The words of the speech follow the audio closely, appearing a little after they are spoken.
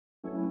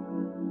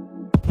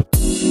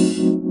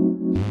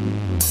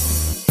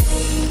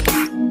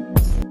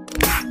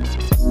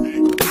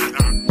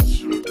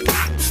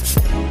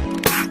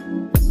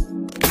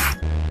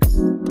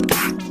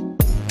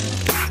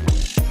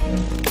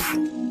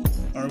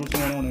what's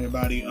going on,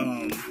 everybody?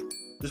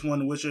 Just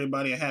wanted to wish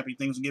everybody a happy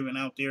Thanksgiving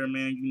out there,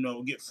 man. You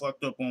know, get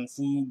fucked up on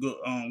food,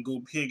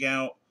 go pig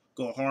out,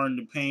 go hard in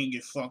the paint,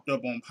 get fucked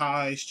up on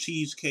pies,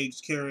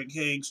 cheesecakes, carrot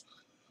cakes,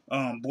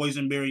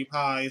 boysenberry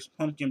pies,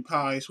 pumpkin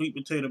pies, sweet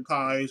potato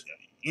pies,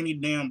 any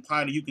damn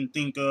pie that you can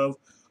think of.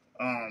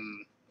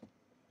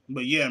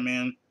 But yeah,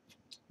 man,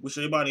 wish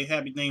everybody a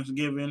happy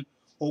Thanksgiving.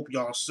 Hope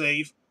y'all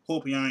safe.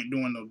 Hope y'all ain't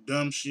doing no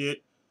dumb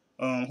shit.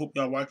 Hope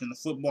y'all watching the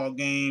football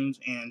games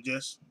and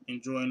just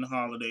enjoying the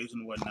holidays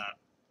and whatnot.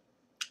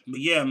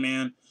 But yeah,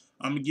 man,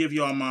 I'm gonna give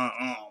y'all my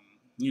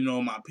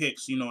my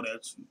picks.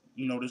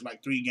 There's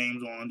like 3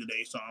 games on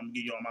today, so I'm gonna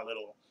give y'all my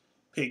little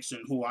picks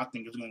and who I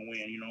think is gonna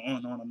win.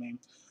 Know what I mean.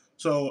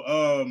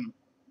 So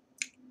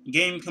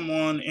game come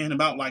on in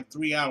about like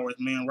 3 hours,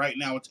 man. Right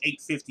now it's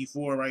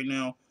 8:54 right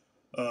now,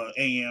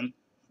 a.m.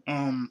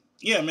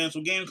 Yeah, man. So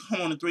game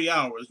come on in 3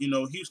 hours.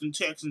 Houston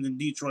Texans and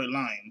Detroit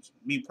Lions.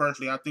 Me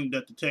personally, I think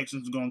that the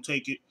Texans are gonna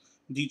take it.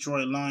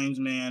 Detroit Lions,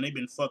 man, they've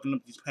been fucking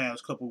up these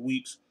past couple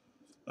weeks.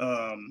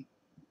 Um,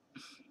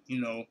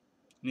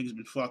 Niggas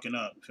been fucking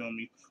up. Feel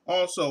me?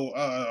 Also,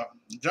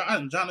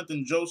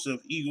 Jonathan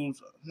Joseph,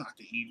 Eagles, not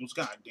the Eagles.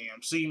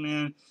 Goddamn, see,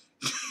 man.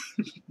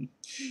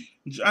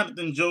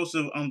 Jonathan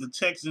Joseph on the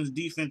Texans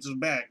defensive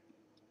back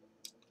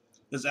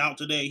is out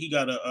today. He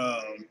got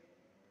a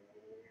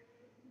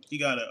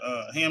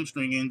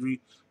hamstring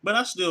injury, but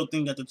I still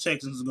think that the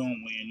Texans are gonna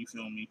win. You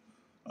feel me?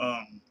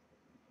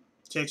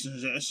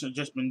 Texans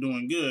just been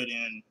doing good,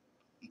 and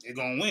they're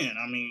gonna win.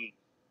 I mean,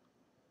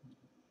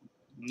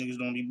 niggas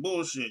don't be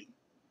bullshit.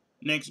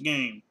 Next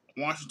game,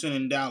 Washington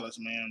and Dallas,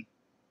 man.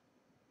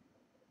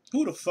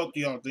 Who the fuck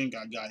do y'all think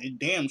I got? It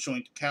damn sure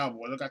ain't the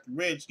Cowboys. I got the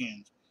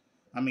Redskins.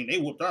 I mean, they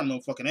whooped our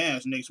motherfucking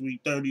ass last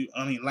week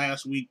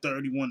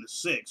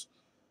 31-6.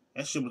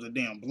 That shit was a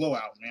damn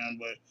blowout, man.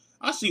 But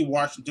I see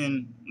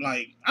Washington.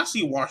 I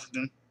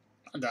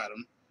got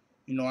them.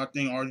 I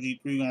think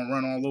RG3 gonna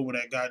run all over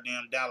that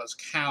goddamn Dallas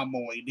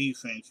Cowboy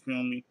defense.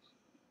 Feel me?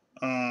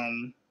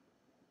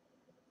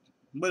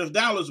 But if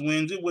Dallas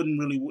wins, it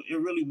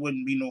really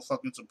wouldn't be no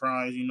fucking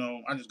surprise.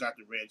 I just got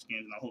the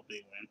Redskins, and I hope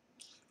they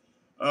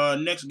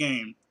win. Next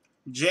game,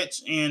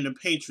 Jets and the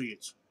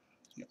Patriots.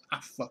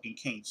 I fucking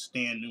can't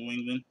stand New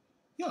England.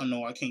 Y'all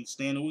know I can't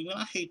stand New England.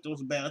 I hate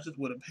those bastards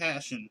with a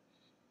passion.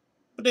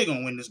 But they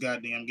gonna win this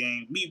goddamn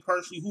game. Me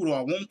personally, who do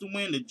I want to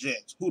win? The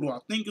Jets. Who do I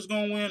think is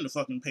gonna win? The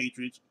fucking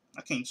Patriots.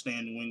 I can't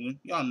stand New England.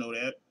 Y'all know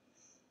that.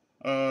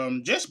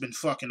 Jets been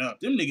fucking up.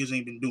 Them niggas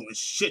ain't been doing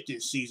shit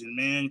this season,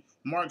 man.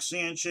 Mark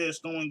Sanchez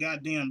throwing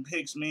goddamn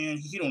picks, man.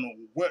 He don't know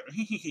what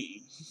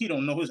he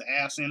don't know his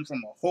ass in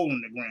from a hole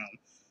in the ground.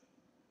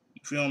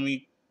 You feel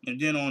me? And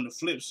then on the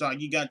flip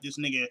side, you got this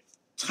nigga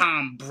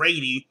Tom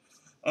Brady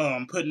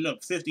putting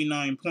up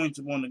 59 points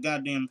upon the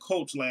goddamn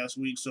Colts last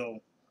week.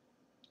 So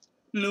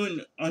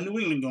New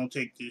England gonna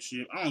take this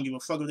shit. I don't give a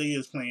fuck if they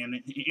is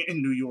playing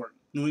in New York.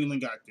 New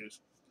England got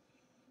this.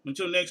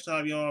 Until next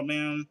time, y'all,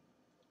 man.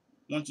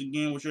 Once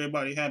again, wish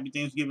everybody happy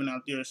Thanksgiving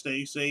out there.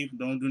 Stay safe.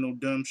 Don't do no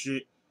dumb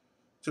shit.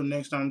 Till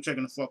next time, I'm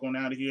checking the fuck on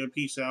out of here.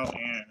 Peace out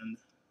and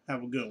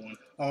have a good one.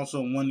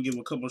 Also, want to give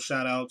a couple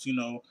shout outs.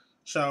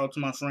 Shout out to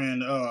my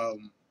friend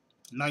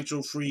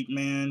Nitro Freak,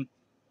 man.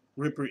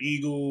 Ripper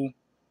Eagle,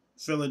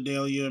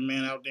 Philadelphia,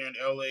 man, out there in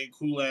LA.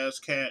 Cool ass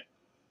cat.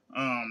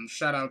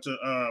 Shout out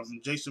to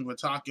Jason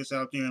Vatakis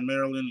out there in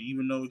Maryland,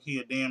 even though he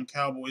a damn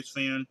Cowboys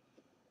fan.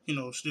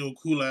 Still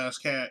cool ass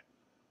cat.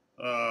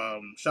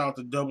 Shout out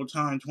to Double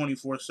Time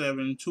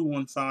 24/7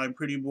 215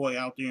 Pretty Boy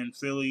out there in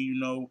Philly.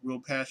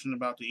 Real passionate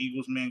about the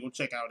Eagles, man. Go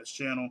check out his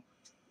channel.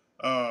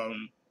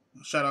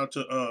 Shout out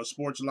to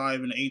Sports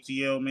Live and the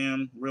ATL,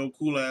 man. Real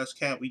cool ass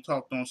cat. We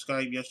talked on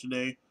Skype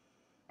yesterday.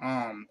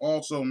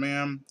 Also,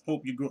 man,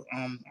 hope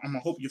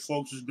your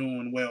folks is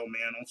doing well,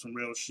 man, on some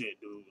real shit,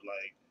 dude.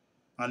 Like,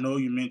 I know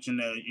you mentioned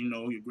that,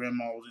 your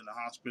grandma was in the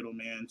hospital,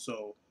 man.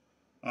 So,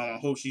 I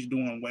hope she's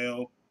doing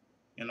well.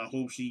 And I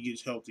hope she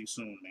gets healthy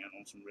soon, man,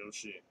 on some real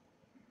shit.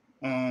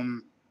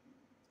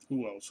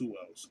 Who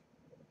else?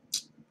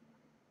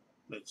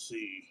 Let's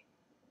see.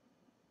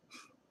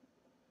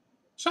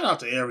 Shout out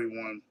to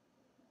everyone.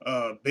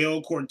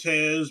 Belle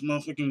Cortez,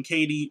 motherfucking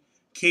Katie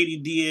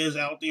Diaz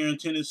out there in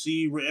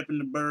Tennessee, repping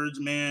the birds,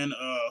 man.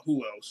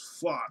 Who else?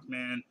 Fuck,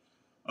 man.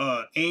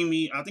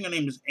 Amy, I think her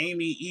name is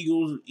Amy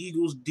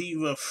Eagles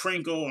Diva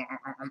Franco.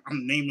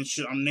 I'm naming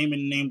shit. I'm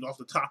naming names off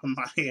the top of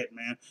my head,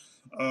 man.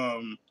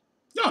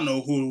 Y'all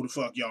know who the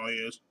fuck y'all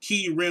is.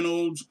 Key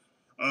Reynolds.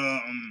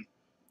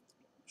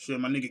 Shit,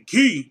 my nigga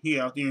Key, he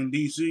out there in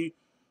DC.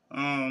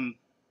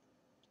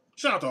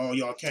 Shout out to all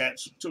y'all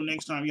cats. Till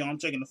next time, y'all, I'm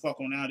checking the fuck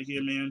on out of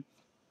here, man.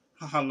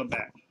 Holla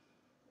back.